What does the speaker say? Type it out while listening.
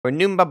or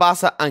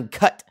Numbabasa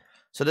Uncut.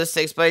 So this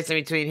takes place in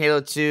between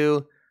Halo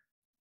 2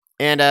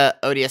 and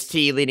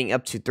ODST leading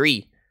up to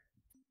 3.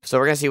 So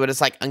we're going to see what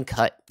it's like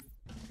uncut.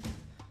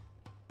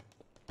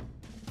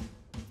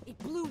 It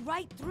blew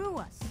right through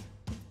us.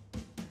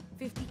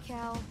 50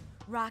 cal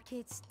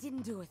rockets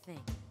didn't do a thing.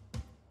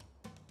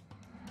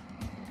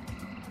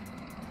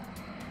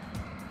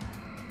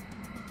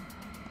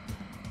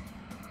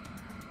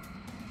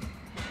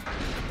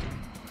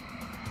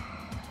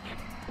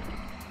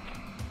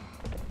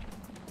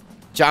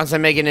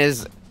 Johnson making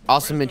his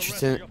awesome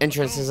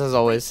entrances as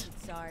always.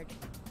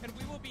 And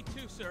we will be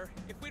too, sir,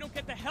 if we don't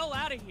get the hell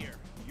out of here.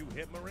 You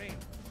hit Marine?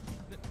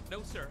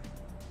 No, sir.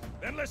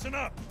 Then listen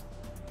up.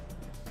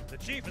 The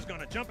chief is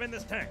gonna jump in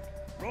this tank,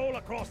 roll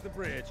across the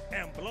bridge,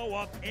 and blow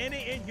up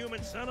any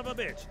inhuman son of a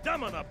bitch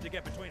dumb enough to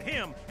get between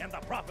him and the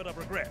prophet of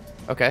regret.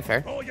 Okay,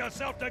 fair. Pull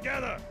yourself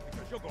together,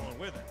 because you're going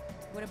with him.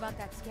 What about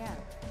that scout?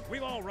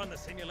 We've all run the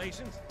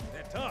simulations.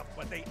 They're tough,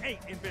 but they ain't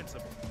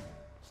invincible.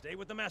 Stay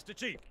with the Master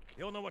Chief.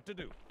 He'll know what to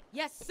do.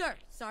 Yes, sir,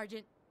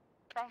 Sergeant.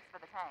 Thanks for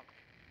the tank.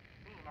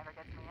 B never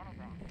gets me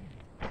anything.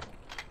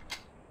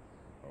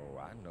 Oh,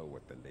 I know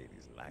what the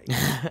ladies like.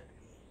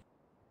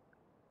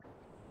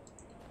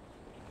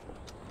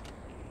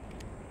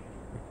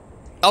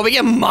 Oh, we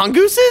get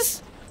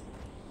mongooses?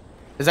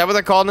 Is that what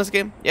they're called in this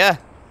game? Yeah.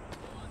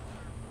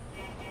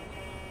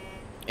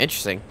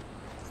 Interesting.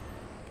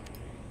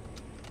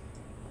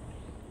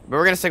 But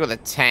we're gonna stick with a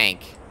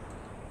tank.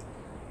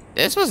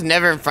 This was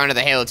never in front of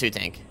the Halo 2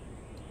 tank.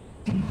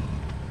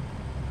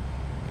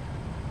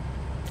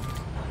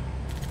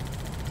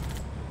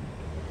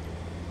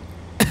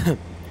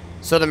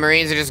 So the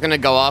Marines are just gonna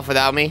go off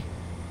without me?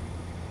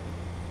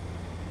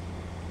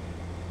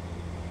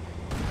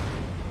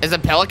 Is the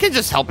Pelican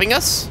just helping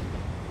us?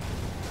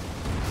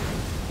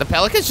 The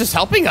Pelican's just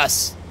helping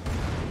us.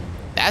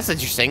 That's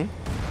interesting.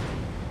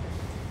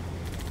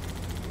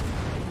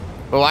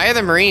 But why are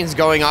the Marines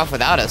going off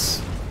without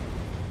us?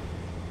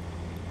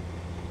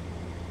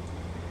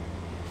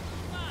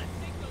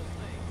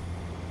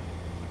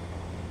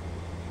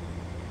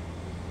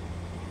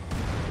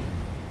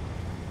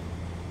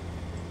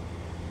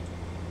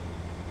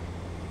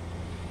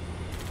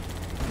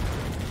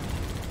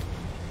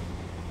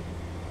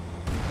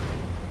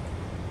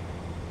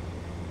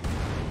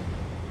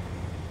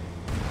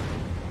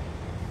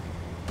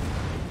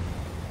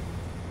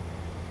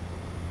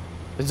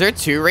 Is there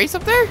 2 rates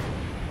up there?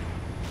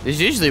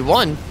 There's usually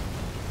 1.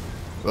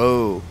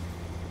 Whoa.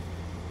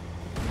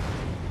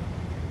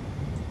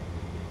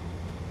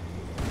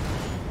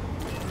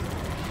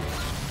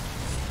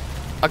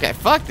 Okay,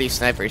 fuck these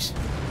snipers.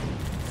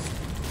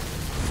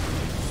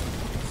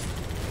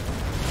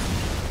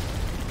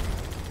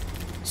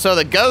 So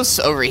the ghosts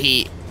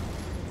overheat.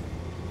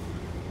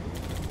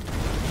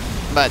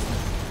 But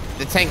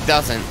the tank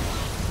doesn't.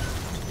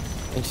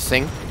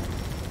 Interesting.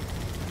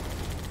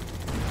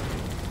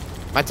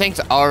 My tank's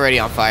already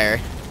on fire.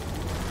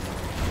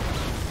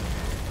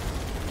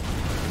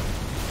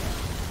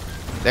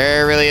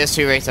 There really is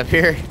 2 rates up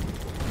here.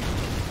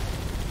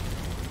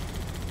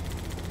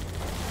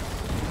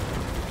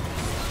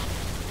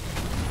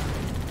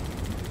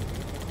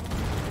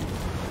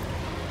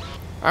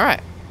 All right.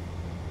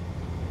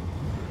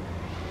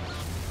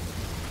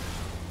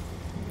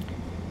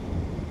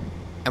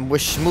 And we're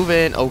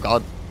moving. Oh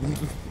god.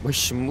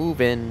 We're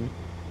moving.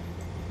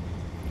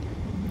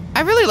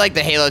 I really like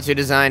the Halo 2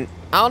 design.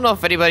 I don't know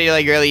if anybody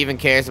like really even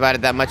cares about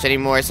it that much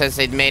anymore since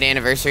they made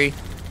Anniversary.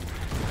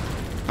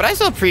 But I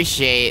still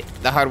appreciate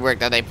the hard work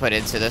that they put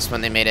into this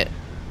when they made it.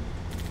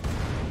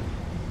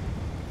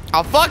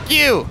 Oh, fuck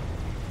you!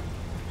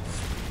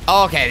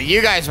 Oh, okay,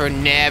 you guys were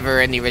never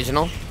in the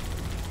original.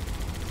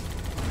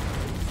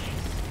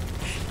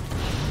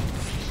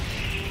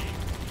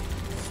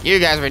 You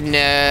guys were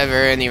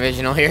never in the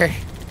original here.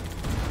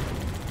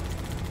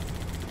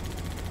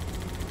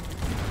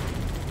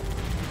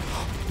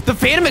 The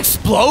Phantom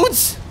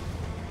explodes?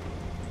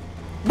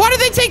 Why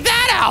did they take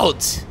that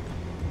out?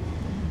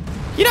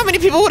 You know how many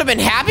people would have been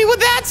happy with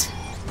that?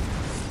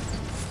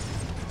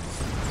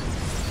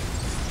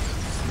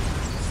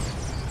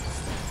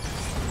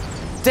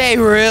 They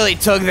really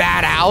took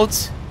that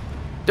out.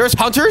 There's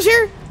hunters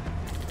here?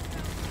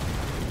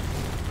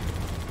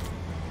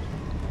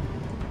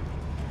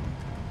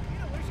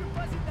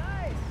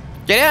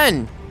 Get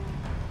in.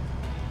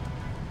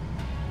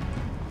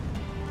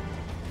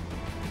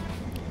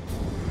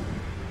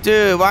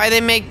 Dude, why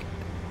they make...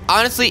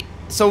 Honestly,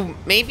 so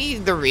maybe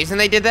the reason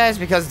they did that is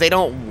because they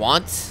don't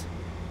want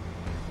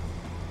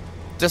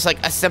just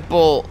like a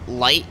simple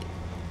light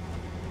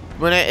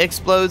when it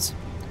explodes.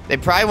 They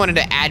probably wanted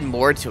to add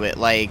more to it,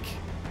 like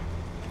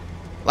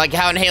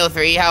how in Halo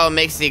 3, how it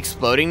makes the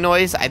exploding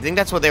noise. I think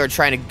that's what they were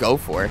trying to go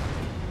for.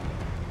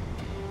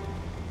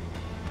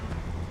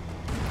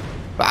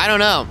 But I don't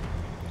know.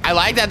 I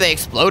like that they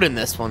explode in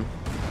this one.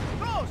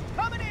 Ghost,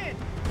 coming in.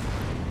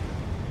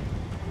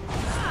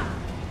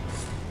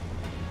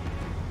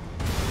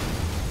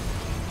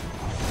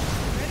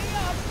 Ready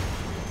up.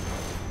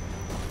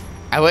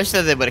 I wish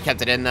that they would have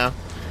kept it in though,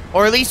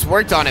 or at least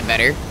worked on it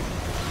better.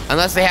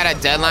 Unless they had a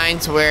deadline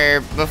to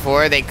where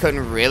before they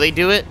couldn't really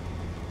do it.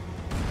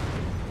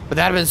 But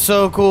that'd have been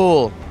so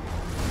cool.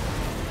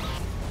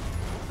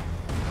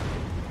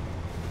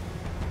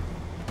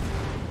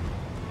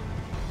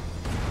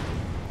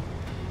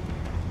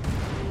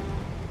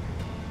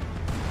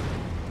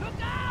 Look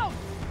out!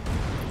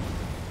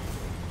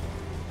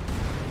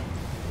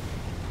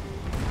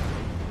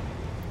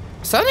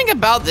 Something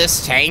about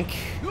this tank,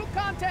 New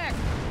contact!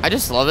 I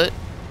just love it.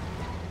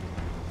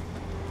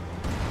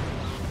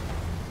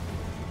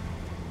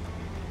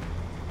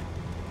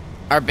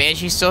 Are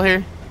Banshees still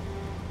here?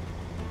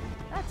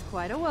 That's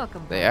quite a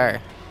welcome. They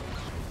are.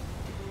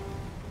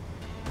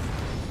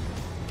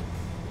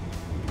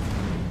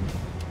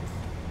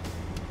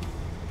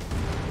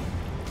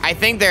 I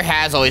think there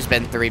has always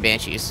been 3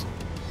 Banshees.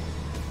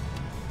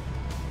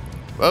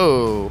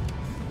 Whoa.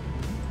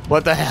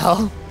 What the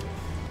hell?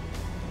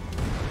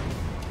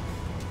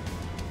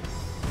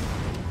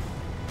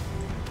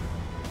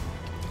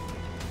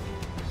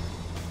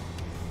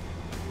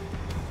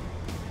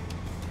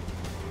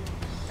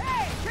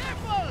 Hey,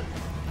 careful!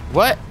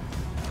 What?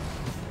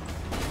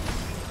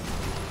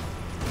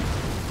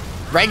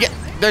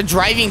 They're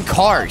driving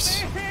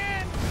cars.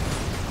 Right,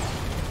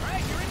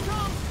 here it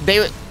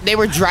comes! They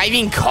were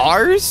driving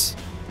cars?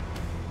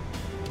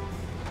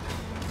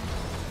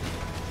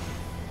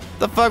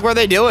 The fuck were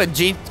they doing?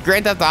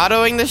 Grand Theft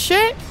Autoing this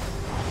shit?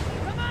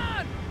 Come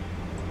on!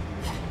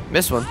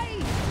 Missed one.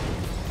 Hey!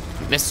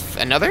 Missed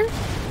another?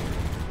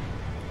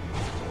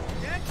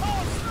 Can't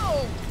call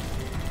slow!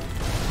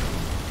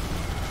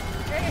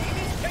 Hey,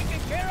 he's taken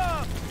care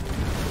of!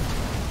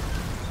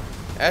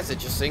 That's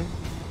interesting.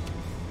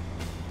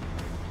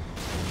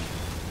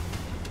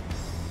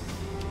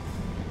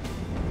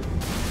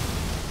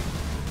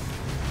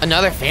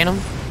 Another Phantom?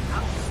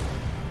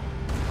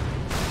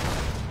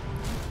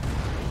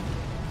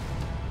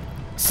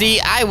 See,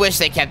 I wish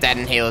they kept that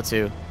in Halo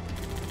 2.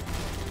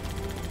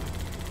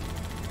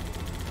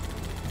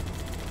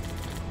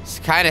 It's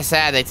kind of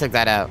sad they took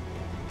that out.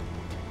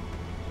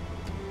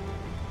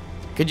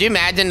 Could you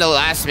imagine the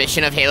last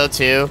mission of Halo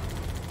 2?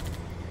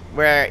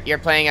 Where you're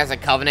playing as a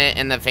Covenant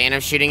and the Phantom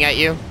shooting at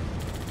you?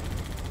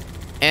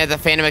 And the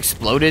Phantom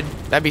exploded?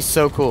 That'd be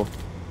so cool.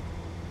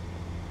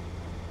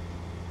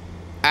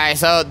 Alright,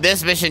 so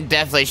this mission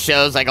definitely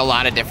shows like a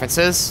lot of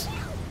differences.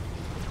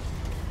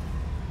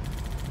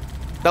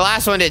 The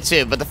last one did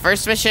too, but the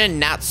first mission,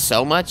 not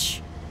so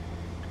much.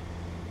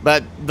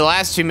 But the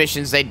last 2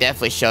 missions, they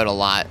definitely showed a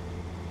lot.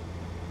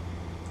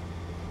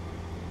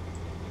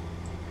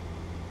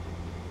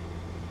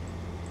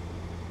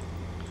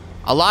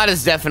 A lot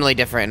is definitely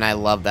different, and I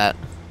love that.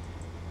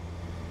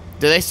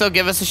 Do they still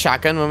give us a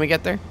shotgun when we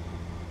get there?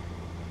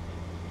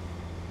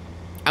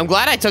 I'm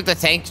glad I took the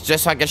tank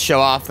just so I could show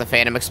off the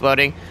Phantom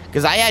exploding,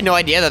 because I had no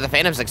idea that the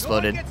Phantoms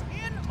exploded. No one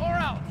gets in or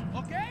out,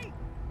 okay?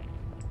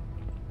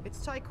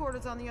 It's tight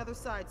quarters on the other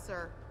side,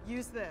 sir.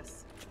 Use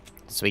this.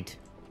 Sweet.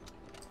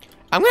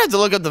 I'm gonna have to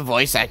look up the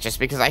voice actress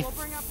because I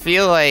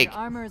feel like... Your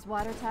armor is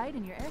watertight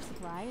and your air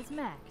supply is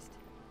maxed.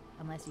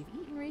 Unless you've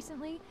eaten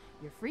recently,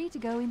 you're free to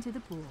go into the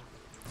pool.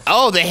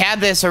 Oh, they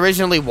had this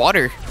originally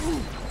water.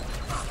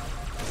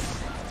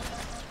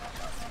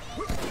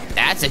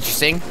 That's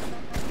interesting.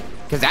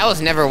 Because that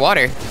was never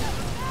water.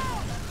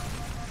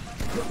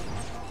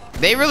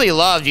 They really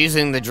loved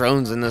using the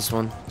drones in this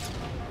one.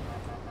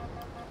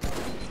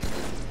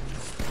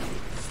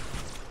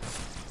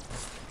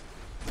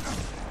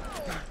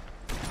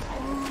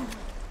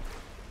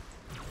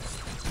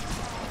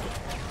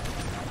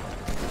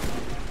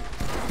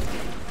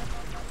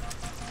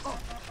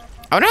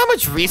 I wonder how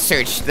much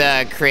research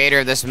the creator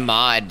of this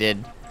mod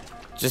did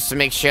just to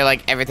make sure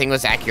like everything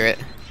was accurate.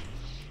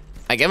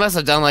 Like it must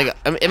have done like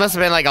it must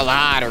have been like a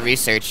lot of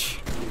research.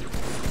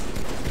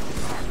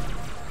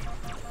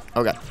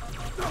 Oh god.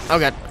 Oh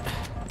god.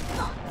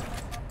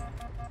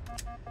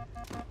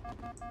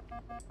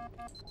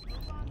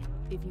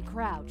 If you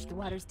crouch, the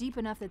water's deep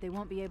enough that they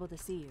won't be able to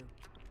see you.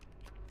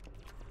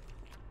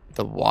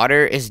 The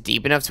water is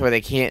deep enough to where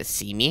they can't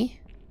see me?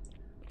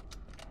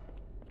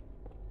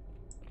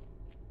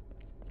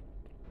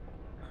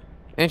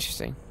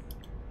 Interesting.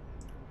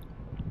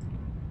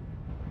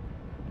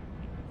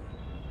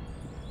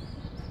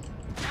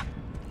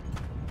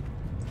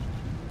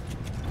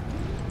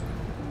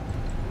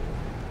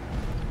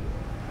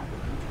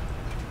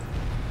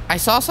 I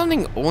saw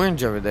something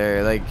orange over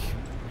there, like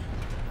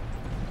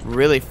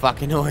really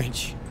fucking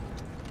orange.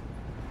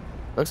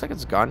 Looks like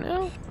it's gone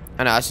now.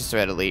 Oh no, it's just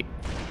red elite.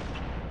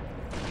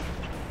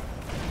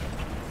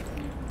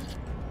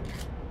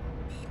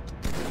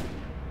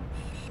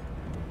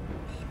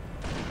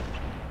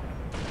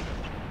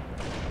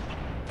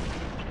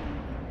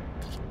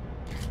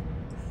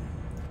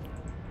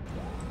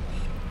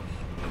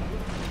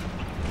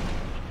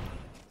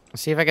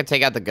 Let's see if I can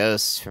take out the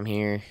ghosts from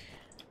here.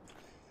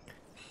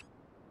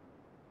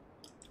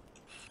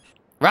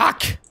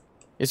 Rock!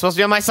 You're supposed to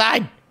be on my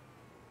side!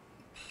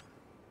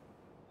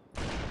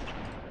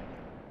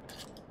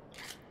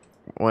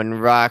 When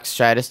rocks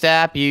try to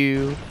stab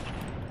you.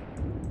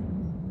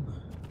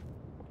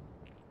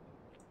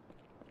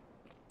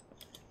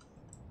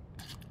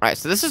 Alright,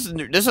 so this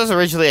was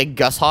originally a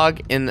Gus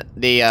Hog in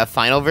the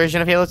final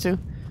version of Halo 2.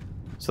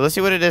 So let's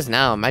see what it is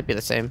now. It might be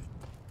the same.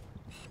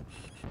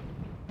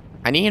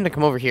 I need him to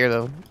come over here,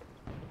 though.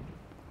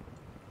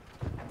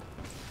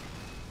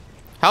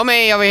 Help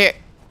me over here.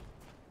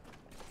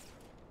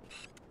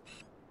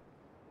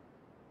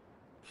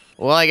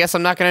 Well, I guess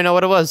I'm not gonna know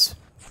what it was.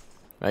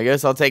 I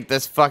guess I'll take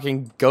this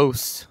fucking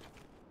ghost.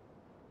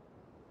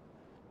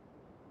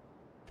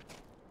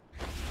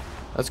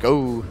 Let's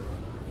go.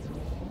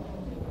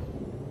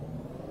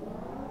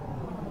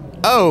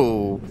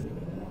 Oh.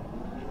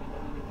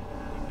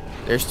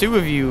 There's two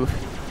of you.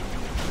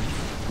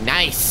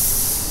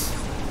 Nice.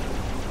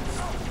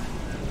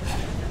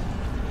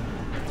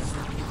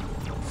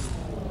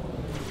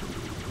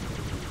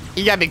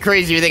 You gotta be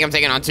crazy if you think I'm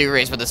taking on 2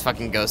 Wraiths with this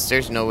fucking ghost.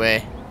 There's no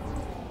way.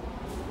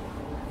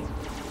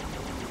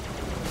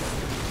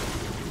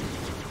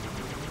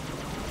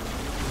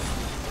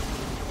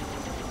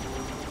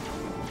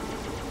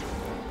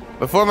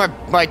 Before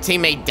my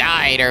teammate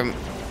died, or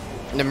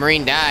the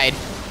Marine died,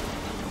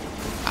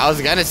 I was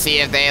gonna see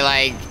if they,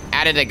 like,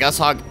 added a Gus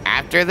Hog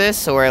after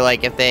this, or,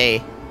 like, if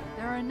they...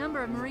 There are a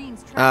number of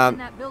Marines trapped in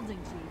that building,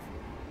 Chief.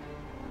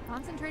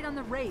 Concentrate on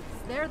the Wraiths.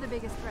 They're the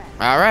biggest threat.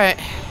 Alright.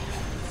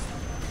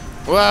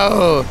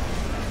 Whoa.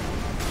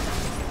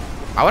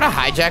 I wanna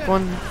hijack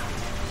one.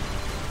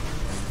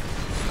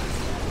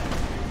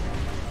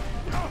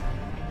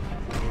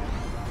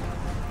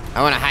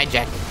 I wanna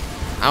hijack.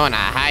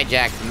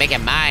 Make it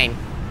mine.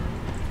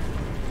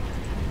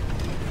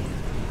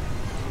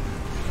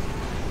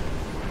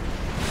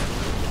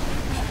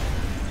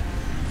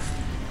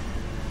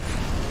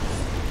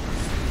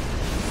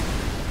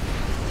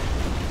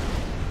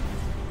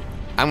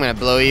 I'm gonna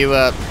blow you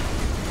up.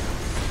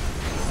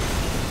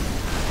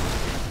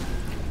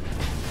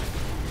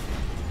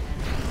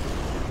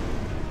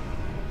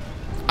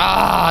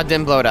 Ah,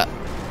 didn't blow it up.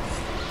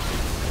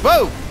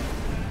 Whoa!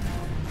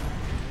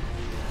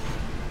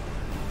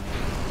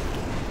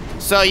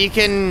 So you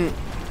can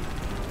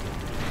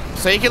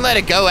let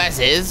it go as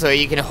is, or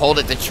you can hold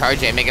it to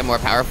charge it and make it more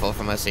powerful,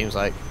 from what it seems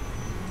like.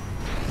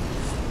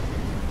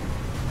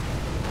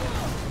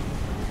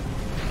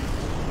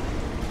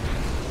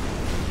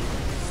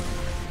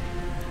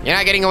 You're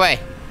not getting away.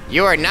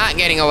 You are not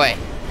getting away.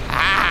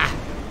 Ah!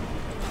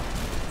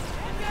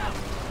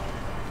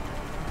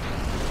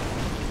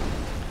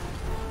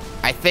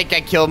 I think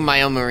I killed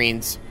my own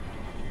Marines.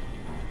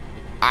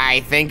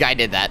 I think I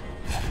did that.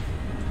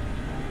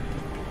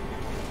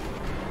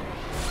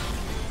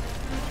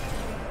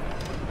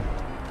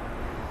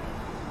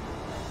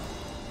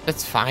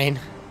 It's fine.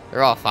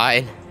 They're all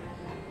fine.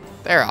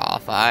 They're all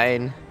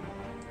fine.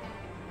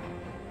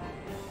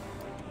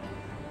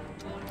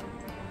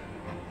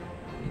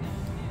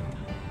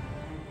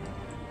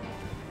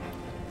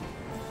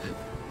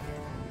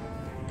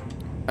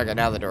 Okay,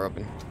 now the door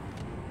open.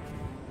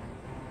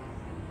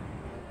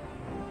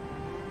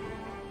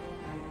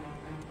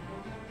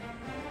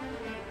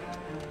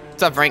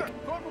 What's up, Frank?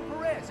 Corporal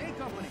Perez, A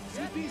Company.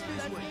 CP's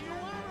this way.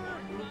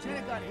 The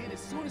lieutenant got hit as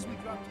soon as we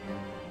dropped him.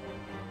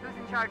 Who's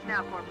in charge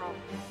now, Corporal?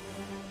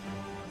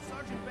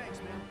 Sergeant Banks,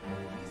 man.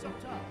 He's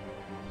up top.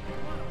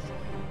 Come on, I'll show you.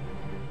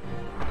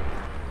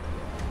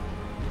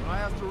 When I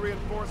asked for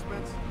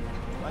reinforcements,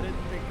 I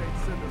didn't think they'd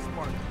send a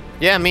Spartan.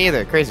 Yeah, me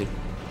either. Crazy.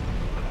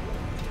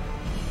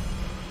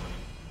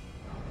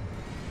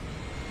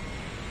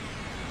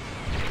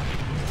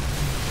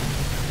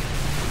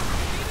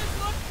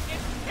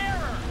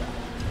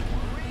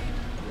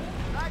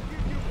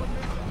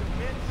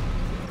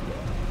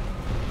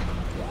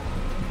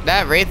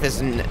 That Wraith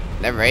isn't...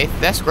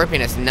 That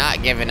Scorpion is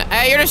not giving...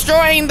 Hey, you're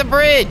destroying the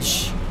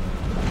bridge!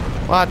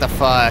 What the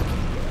fuck?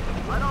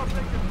 I don't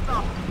think it's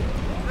stopped.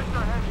 Stick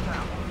their heads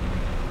down.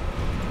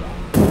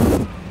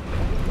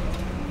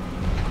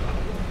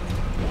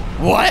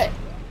 What?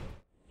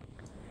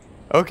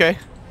 Okay.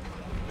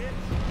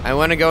 I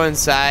want to go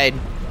inside.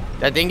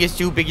 That thing is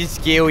too big and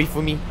scary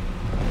for me.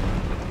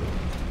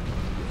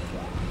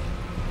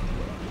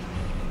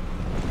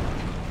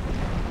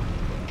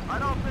 I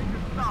don't think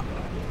it's stopped.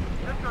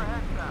 Stick their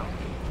heads down.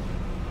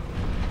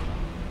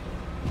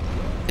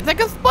 It's like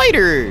a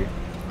spider.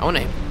 I want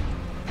to...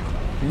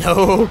 No.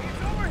 Over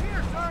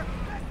here, sir.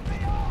 Let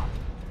me off.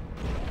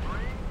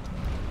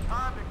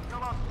 Time to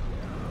kill us.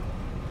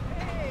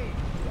 Hey.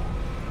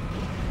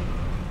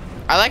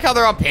 I like how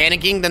they're all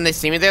panicking, then they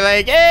see me, they're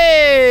like,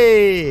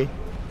 hey!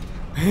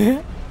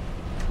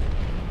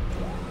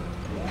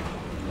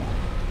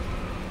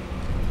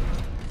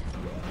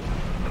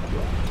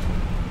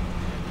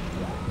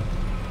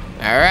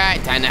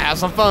 Alright, time to have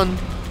some fun.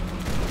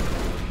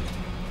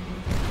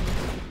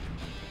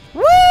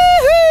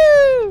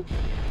 Woohoo!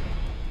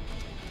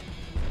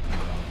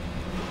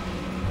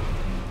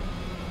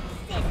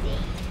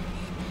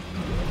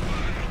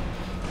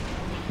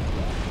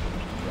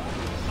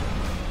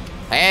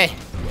 Hey.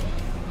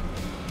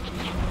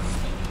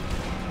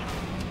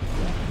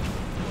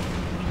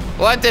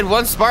 What did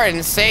one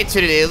Spartan say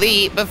to the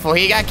elite before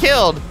he got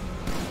killed?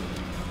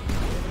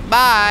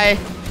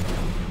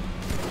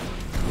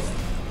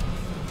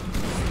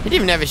 He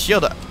didn't even have a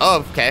shield.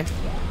 Oh, okay.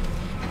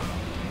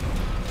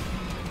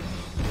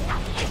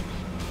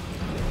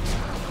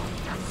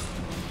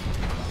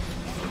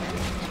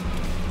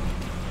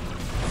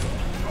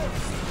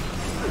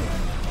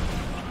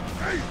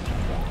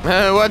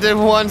 What did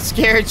one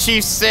scared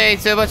chief say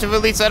to a bunch of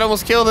elites that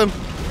almost killed him?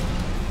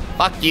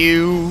 Fuck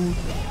you.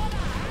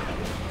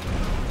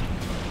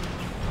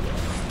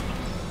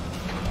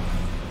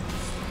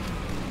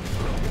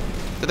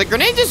 Did the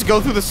grenade just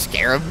go through the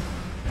scarab?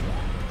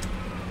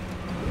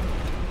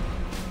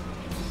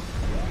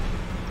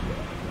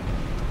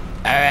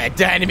 Alright,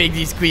 time to make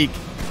these quick.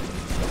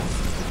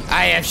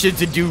 I have shit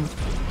to do.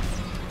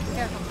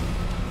 Careful.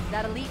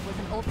 That elite was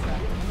an ultra,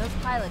 and those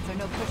pilots are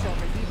no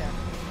pushovers either.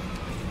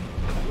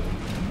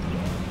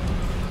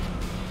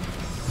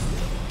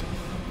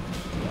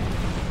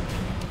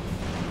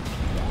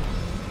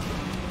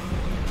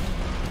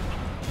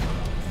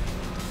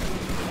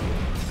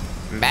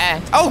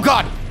 Bad. Oh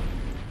god!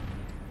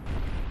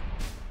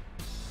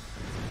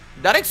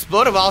 That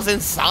exploded while I was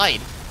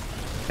inside.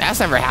 That's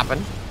never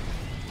happened.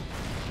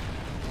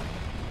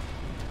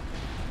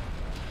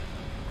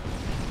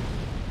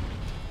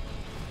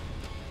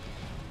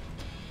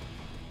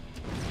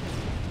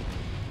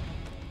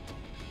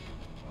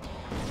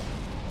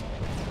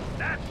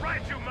 That's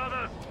right, you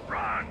mothers!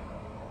 Run!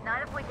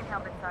 Not if we can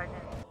help it,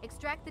 Sergeant.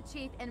 Extract the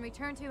chief and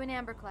return to an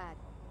amberclad.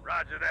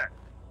 Roger that.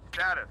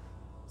 Status.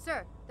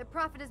 Sir, the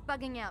Prophet is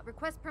bugging out.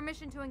 Request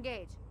permission to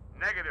engage.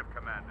 Negative,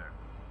 Commander.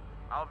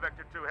 I'll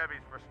vector 2 heavies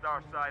for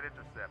Starside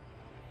intercept.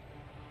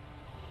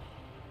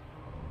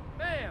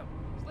 Bam!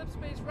 Slip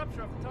space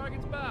rupture off the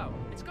target's bow.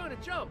 It's going to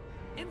jump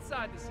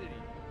inside the city.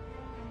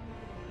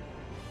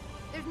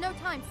 There's no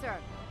time, sir.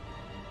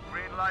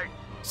 Green light.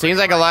 Seems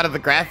like a lot of the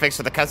graphics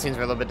for the cutscenes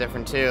were a little bit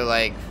different too,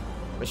 like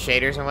with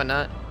shaders and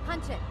whatnot.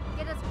 Punch it.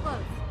 Get us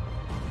close.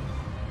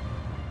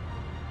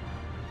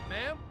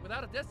 Ma'am,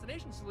 without a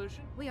destination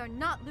solution. We are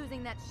not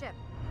losing that ship.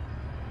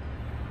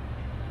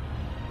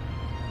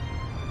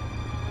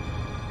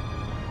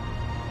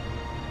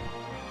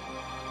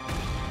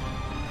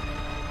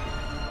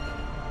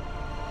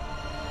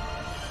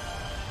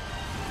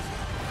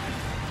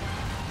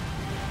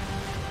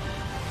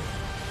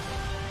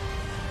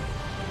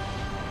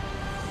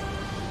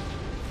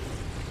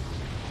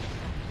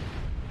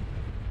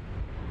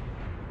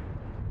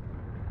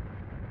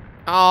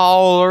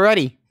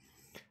 Alrighty.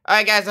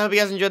 Alright guys, I hope you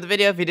guys enjoyed the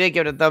video. If you did,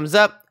 give it a thumbs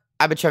up.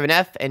 I've been Trevor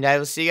F, and I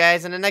will see you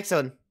guys in the next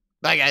one.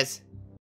 Bye guys.